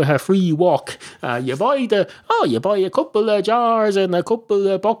came with a free wok. You buy a couple of jars and a couple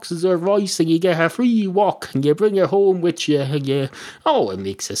of boxes of rice, and you get a free wok, and you bring it home with you, and it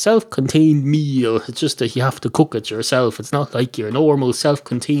makes a self-contained meal. It's just that you have to cook it yourself. It's not like your normal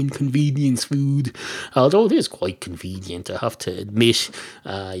self-contained convenience food, although it is quite convenient, I have to admit.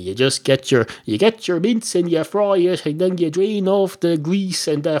 You just get your mince and you fry it, and then you drain off the grease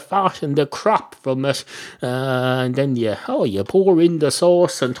and the fat and the crap from it, and then you pour in the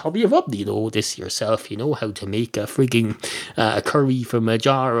sauce on top. You probably know this yourself. You know how to make a frigging curry from a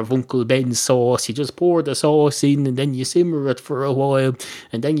jar of Uncle Ben's sauce. You just pour the sauce in, and then you simmer it for a while,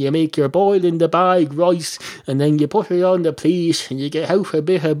 and then you make your boil in the bag rice, and then you put it on the plate, and you get out a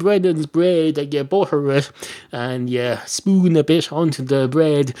bit of Brennan's bread, and you butter it, and you spoon a bit onto the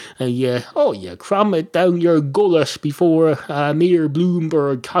bread, and you cram it down your gullet before Mayor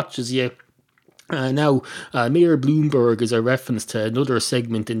Bloomberg catches you. Now, Mayor Bloomberg is a reference to another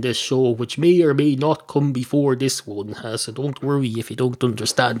segment in this show, which may or may not come before this one, so don't worry if you don't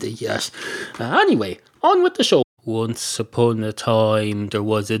understand it yet. Anyway, on with the show. Once upon a time, there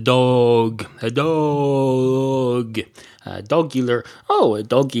was a dog. A dogular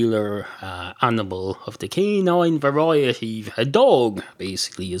animal of the canine variety. A dog,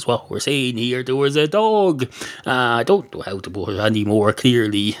 basically, is what we're saying here. There was a dog. I don't know how to put it any more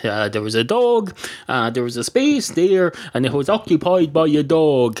clearly. There was a dog. There was a space there, and it was occupied by a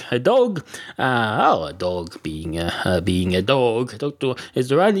dog. A dog being a dog. I don't know. Is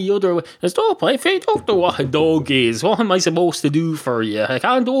there any other way? I don't know what a dog is. What am I supposed to do for you? I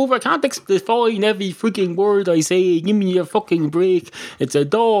can't define every freaking word I say. Give me a fucking break. It's a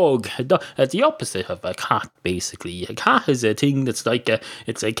dog. It's the opposite of a cat, basically. A cat is a thing that's like a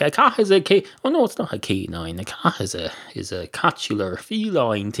cat is a oh no, it's not a canine. A cat is a catular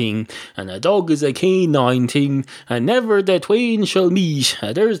feline thing, and a dog is a canine thing, and never the twain shall meet.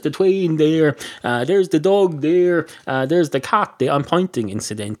 There's the twain there. There's the dog there. There's the cat there. I'm pointing,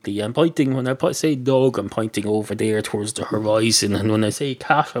 incidentally. I'm pointing when I say dog. I'm pointing over there towards the horizon, and when I say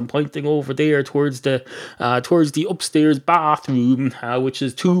cat, I'm pointing over there towards the upstairs bathroom, which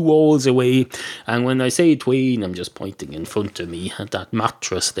is 2 walls away. And when I say twain, I'm just pointing in front of me at that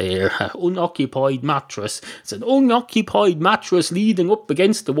mattress there, unoccupied mattress. It's an unoccupied mattress leaning up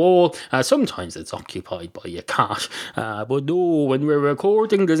against the wall. Sometimes it's occupied by a cat, but no, when we're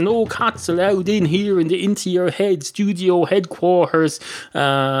recording, there's no cats allowed in here in the Into Your Head studio headquarters.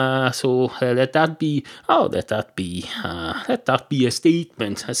 So let that be a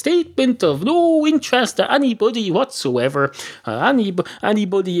statement of no interest to anybody whatsoever,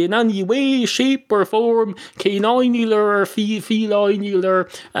 anybody in any way, shape or form, caninular or felinular,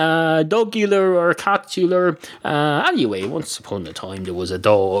 dogular or catular. Anyway, once upon a time there was a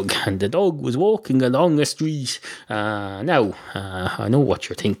dog, and the dog was walking along a street. Now, I know what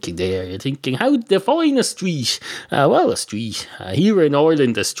you're thinking there. You're thinking, how to define a street? Well, a street, here in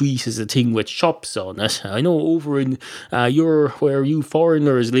Ireland, a street is a thing with shops on it. I know over in where you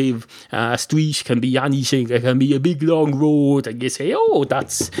foreigners live, a street can be anything. It can be a big long road, and you say, oh,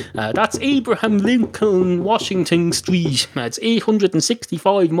 that's Abraham Lincoln Washington Street. It's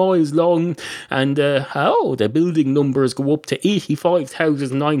 865 miles long, and the building numbers go up to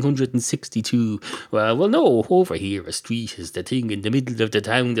 85,962. Well, no, over here a street is the thing in the middle of the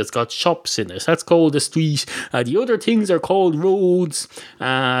town that's got shops in it. That's called a street. The other things are called roads.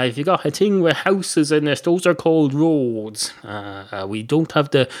 If you got a thing with houses in it, those are called roads. We don't have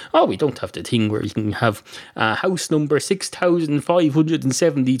the thing where you can have house number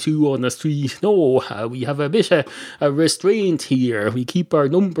 6,572 on the street. No, we have a bit of a restraint here. We keep our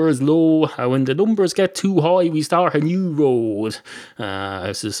numbers low. When the numbers get too high, we start a new road.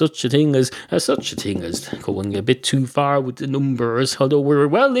 There's such a thing as going a bit too far with the numbers. Although we're a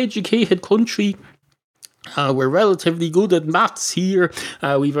well-educated country, we're relatively good at maths here.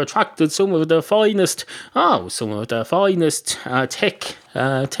 We've attracted some of the finest tech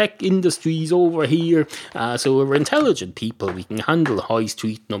tech industries over here. So we're intelligent people. We can handle high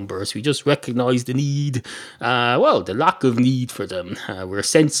street numbers. We just recognise the need, the lack of need for them. We're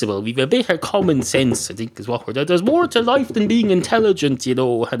sensible. We've a bit of common sense, I think, is what we're. There's more to life than being intelligent,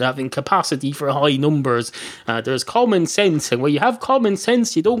 and having capacity for high numbers. There's common sense, and when you have common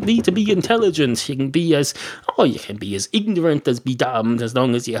sense, you don't need to be intelligent. You can be as ignorant as be damned, as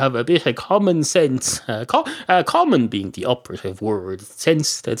long as you have a bit of common sense. Common being the operative word.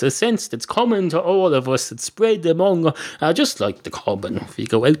 Sense. That's a sense that's common to all of us. It's spread among, just like the common. If you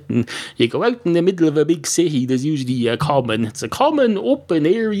go out in the middle of a big city, there's usually a common. It's a common open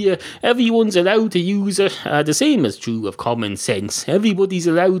area. Everyone's allowed to use it. The same is true of common sense. Everybody's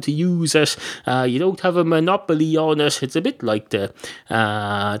allowed to use it. You don't have a monopoly on it. It's a bit like the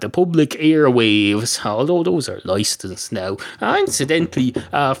public airwaves, although those are licensed now. Incidentally,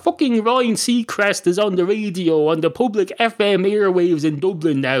 fucking Ryan Seacrest is on the radio on the public FM airwaves in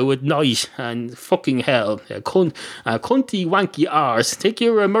Dublin now at night, and fucking hell, cunty wanky arse. Take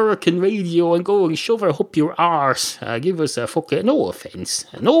your American radio and go and shove it up your arse. Give us a fucking no offence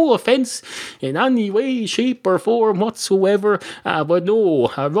in any way, shape or form whatsoever, but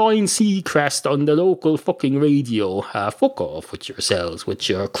no, Ryan Seacrest on the local fucking radio. Fuck off with yourselves, with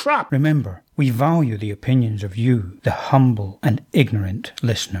your crap. Remember, we value the opinions of you, the humble and ignorant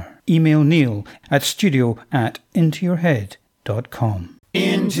listener. Email Neil at studio@intoyourhead.com.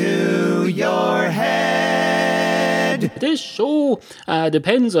 Into your head. This show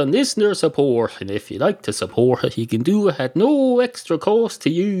depends on listener support, and if you'd like to support it, you can do it at no extra cost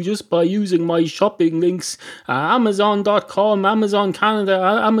to you just by using my shopping links. Amazon.com, Amazon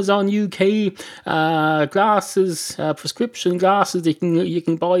Canada, Amazon UK, glasses, prescription glasses you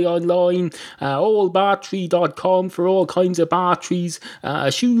can buy online, allbattery.com for all kinds of batteries,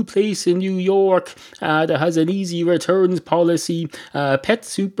 a shoe place in New York that has an easy returns policy, pet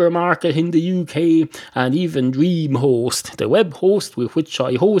supermarket in the UK, and even DreamHost, the web host with which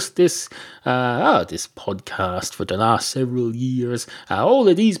I host this podcast for the last several years. All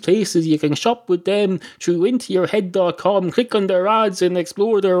of these places, you can shop with them through intoyourhead.com, click on their ads and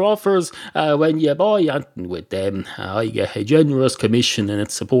explore their offers. When you buy anything with them, I get a generous commission and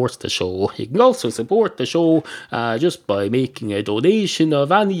it supports the show. You can also support the show just by making a donation of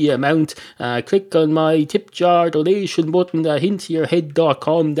any amount. Click on my tip jar donation button at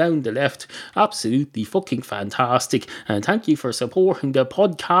intoyourhead.com down the left. Absolutely fucking fantastic, and thank you for supporting the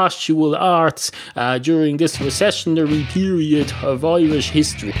podcastual arts during this recessionary period of Irish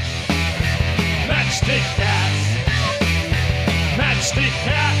history. Matchstick Cats. Matchstick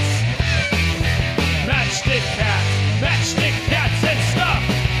Cats. Matchstick Cats. Matchstick Cats and stuff.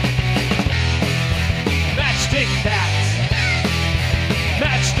 Matchstick Cats.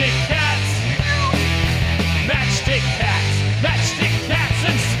 Matchstick Cats. Matchstick Cats. Matchstick Cats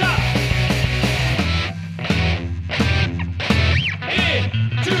and stuff.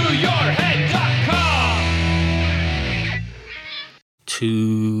 IntoYourHead.com.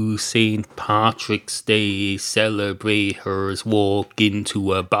 Two St. Patrick's Day celebrators walk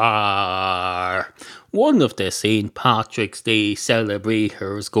into a bar. One of the St. Patrick's Day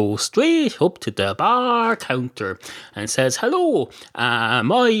celebrators goes straight up to the bar counter and says, "Hello,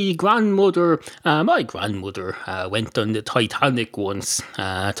 my grandmother went on the Titanic once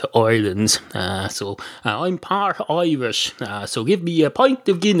to Ireland, so I'm part Irish, so give me a pint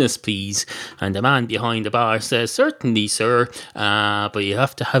of Guinness, please." And the man behind the bar says, "Certainly, sir, but you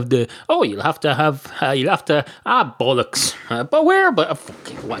have to have bollocks, but where, but a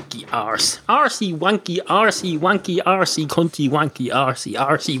fucking wanky arsey wanky arsey cunty wanky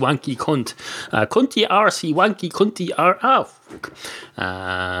arsey wanky cunt, cunty arsey wanky cunty fuck.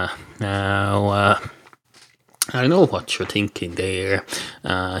 Now I know what you're thinking there.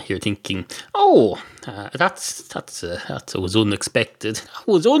 You're thinking, that was unexpected. That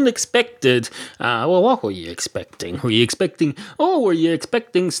was unexpected. Well, what were you expecting? Were you expecting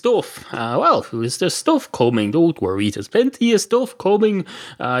stuff? Well, there's stuff coming. Don't worry. There's plenty of stuff coming.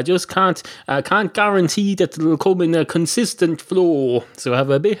 Just can't guarantee that it'll come in a consistent flow. So have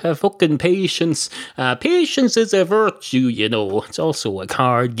a bit of fucking patience. Patience is a virtue, you know. It's also a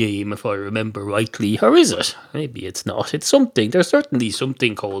card game, if I remember rightly. Or is it? Maybe it's not. It's something. There's certainly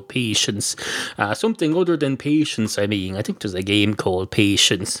something called patience. Some something other than patience. I mean, I think there's a game called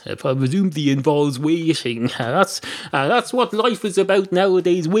Patience. I presumably involves waiting. That's what life is about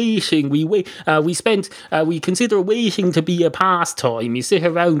nowadays. Waiting. We consider waiting to be a pastime. You sit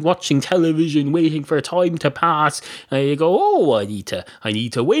around watching television, waiting for time to pass, and you go, "Oh, I need to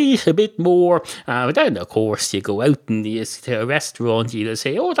wait a bit more." But then, of course, you go out and you sit at a restaurant. You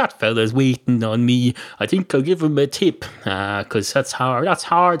say, "Oh, that fella's waiting on me. I think I'll give him a tip, because that's hard. That's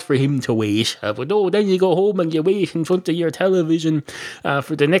hard for him to wait." But no, then you go home and you wait in front of your television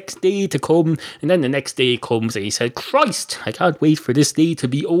for the next day to come, and then the next day comes and you said, "Christ, I can't wait for this day to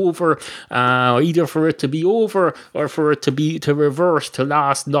be over, either for it to be over or for it to reverse to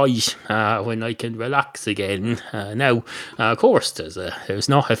last night when I can relax again." Now, of course, there's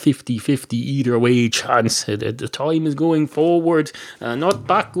not a 50-50 either way chance. The time is going forward, not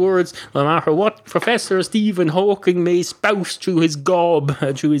backwards, no matter what Professor Stephen Hawking may spout through his gob,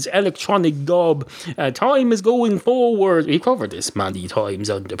 through his electronic gob. Time is going forward. We covered this many times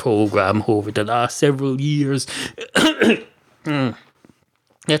on the programme over the last several years.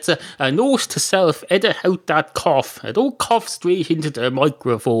 It's a note to self, edit out that cough. Don't cough straight into the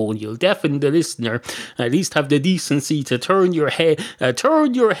microphone. You'll deafen the listener. At least have the decency to turn your head. I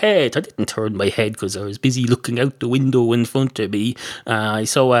didn't turn my head because I was busy looking out the window in front of me. I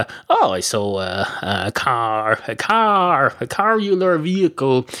saw a carular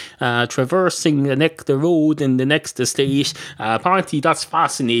vehicle traversing the road in the next estate. Apparently that's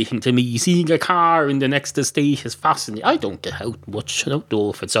fascinating to me. Seeing a car in the next estate is fascinating. I don't get out much. I don't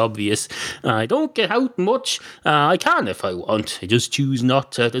know if it's obvious. I don't get out much. I can if I want. I just choose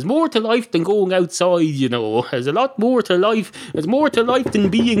not to. There's more to life than going outside, you know. There's a lot more to life. There's more to life than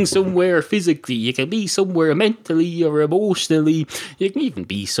being somewhere physically. You can be somewhere mentally or emotionally. You can even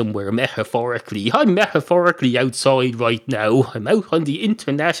be somewhere metaphorically. I'm metaphorically outside right now. I'm out on the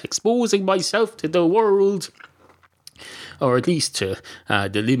internet exposing myself to the world. Or at least to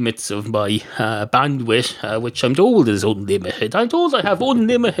the limits of my bandwidth, which I'm told is unlimited. I'm told I have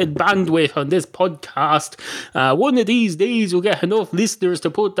unlimited bandwidth on this podcast. One of these days we'll get enough listeners to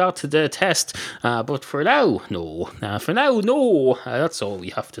put that to the test. But for now, no. That's all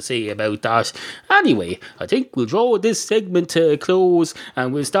we have to say about that. Anyway, I think we'll draw this segment to a close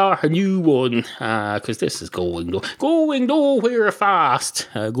and we'll start a new one. Because this is going nowhere fast.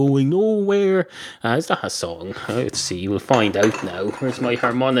 Going nowhere. Is that a song? Let's see. We'll find out now. Where's my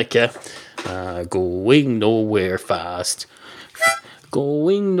harmonica? Going nowhere fast.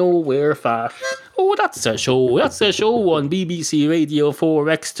 Going nowhere fast. Oh, that's a show. That's a show on BBC Radio 4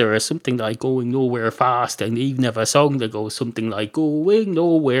 Extra. Something like Going Nowhere Fast. And they even have a song that goes something like Going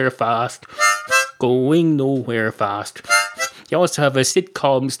Nowhere Fast. Going Nowhere Fast. You also have a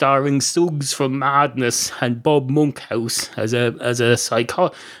sitcom starring Suggs from Madness and Bob Monkhouse as a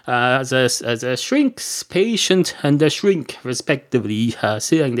shrink's patient and a shrink, respectively,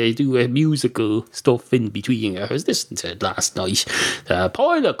 saying they do a musical stuff in between. I was listening to it last night.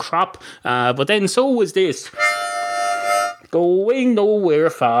 Pile of crap, but then so was this. Going nowhere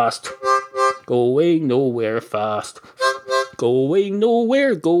fast. Going nowhere fast. Going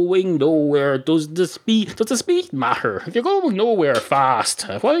nowhere. Does the speed matter? If you're going nowhere fast,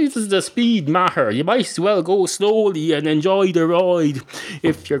 why does the speed matter? You might as well go slowly and enjoy the ride.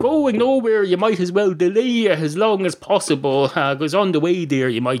 If you're going nowhere, you might as well delay it as long as possible, because on the way there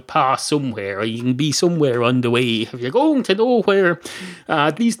you might pass somewhere, or you can be somewhere on the way. If you're going to nowhere,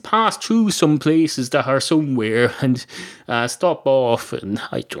 at least pass through some places that are somewhere and stop off at a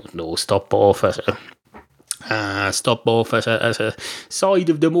side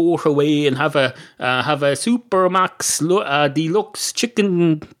of the motorway and have a Supermax Deluxe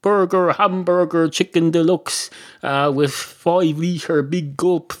chicken burger, hamburger chicken deluxe with 5-litre big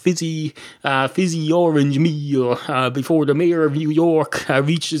gulp fizzy orange meal before the mayor of New York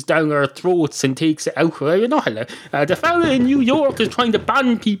reaches down our throats and takes it out. The fella in New York is trying to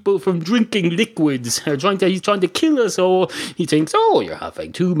ban people from drinking liquids. He's trying to kill us all. He thinks, oh, you're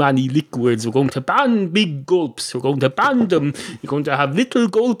having too many liquids. We're going to ban big gulps. We're going to ban them. You're going to have little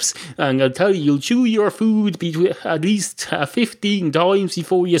gulps, and I'll tell you, you'll chew your food at least 15 times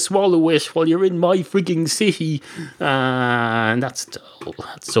before you swallow it while you're in my frigging city. And that's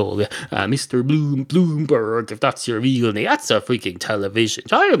all. Mr. Bloomberg, if that's your real name. That's a freaking television.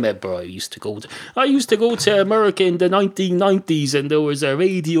 I remember I used to go to America in the 1990s, and there was a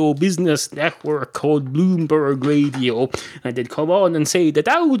radio business network called Bloomberg Radio, and they'd come on and say the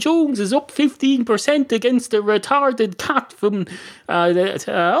Dow Jones is up 15% against the retarded cat from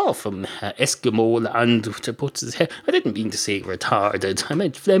Eskimo land, which puts his head. I didn't mean to say retarded. I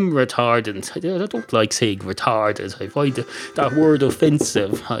meant phlegm retardant. I don't like saying retarded. I find that word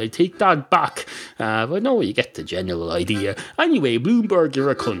offensive. I take that back. But no, you get the general idea. Anyway, Bloomberg,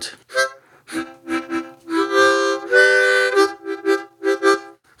 you're a cunt.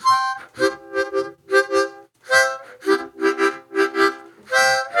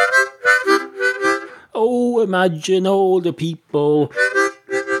 Oh, imagine all the people.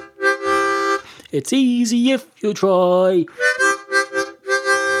 It's easy if you try.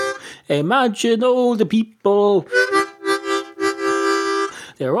 Imagine all the people.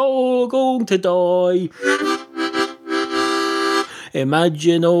 They're all going to die.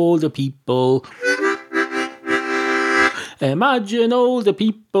 Imagine all the people. Imagine all the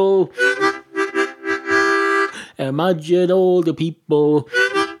people. Imagine all the people.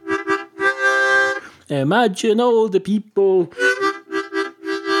 Imagine all the people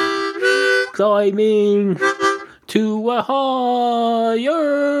climbing to a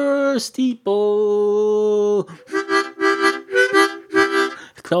higher steeple.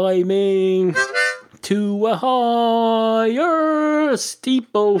 Climbing to a higher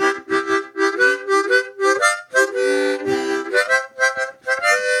steeple.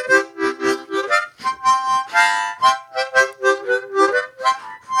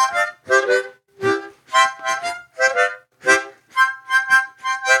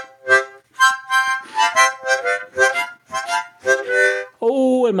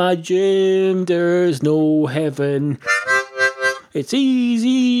 Oh, imagine there's no heaven. It's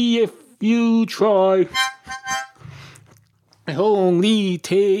easy if you try. It only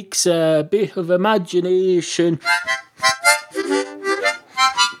takes a bit of imagination.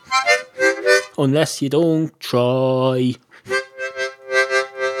 Unless you don't try.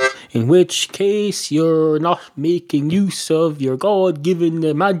 In which case you're not making use of your God-given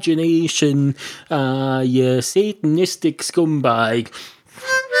imagination, you Satanistic scumbag.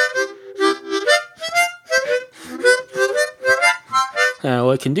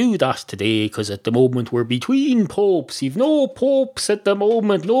 Now, I can do that today because at the moment we're between popes. You've no popes at the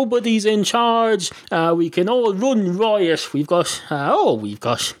moment. Nobody's in charge. We can all run riot. We've got,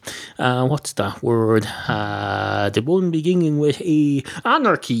 what's that word? The one beginning with a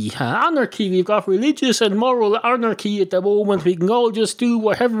anarchy. Anarchy. We've got religious and moral anarchy at the moment. We can all just do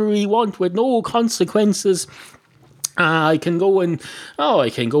whatever we want with no consequences. I can go and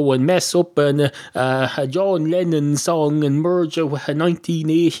mess up a John Lennon song and merge it with a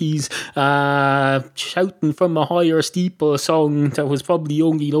 1980s Shouting from a Higher Steeple song that was probably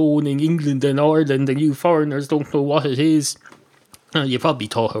only known in England and Ireland, and you foreigners don't know what it is. You probably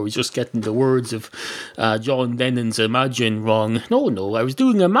thought I was just getting the words of John Lennon's Imagine wrong. No, I was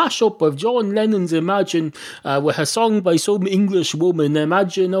doing a mashup of John Lennon's Imagine with a song by some English woman.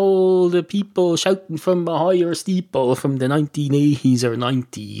 Imagine all the people shouting from a higher steeple from the 1980s or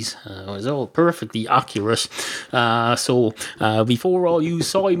 90s. It was all perfectly accurate. So before all you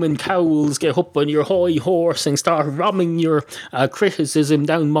Simon Cowells get up on your high horse and start ramming your criticism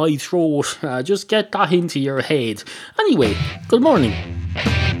down my throat, just get that into your head. Anyway, good morning.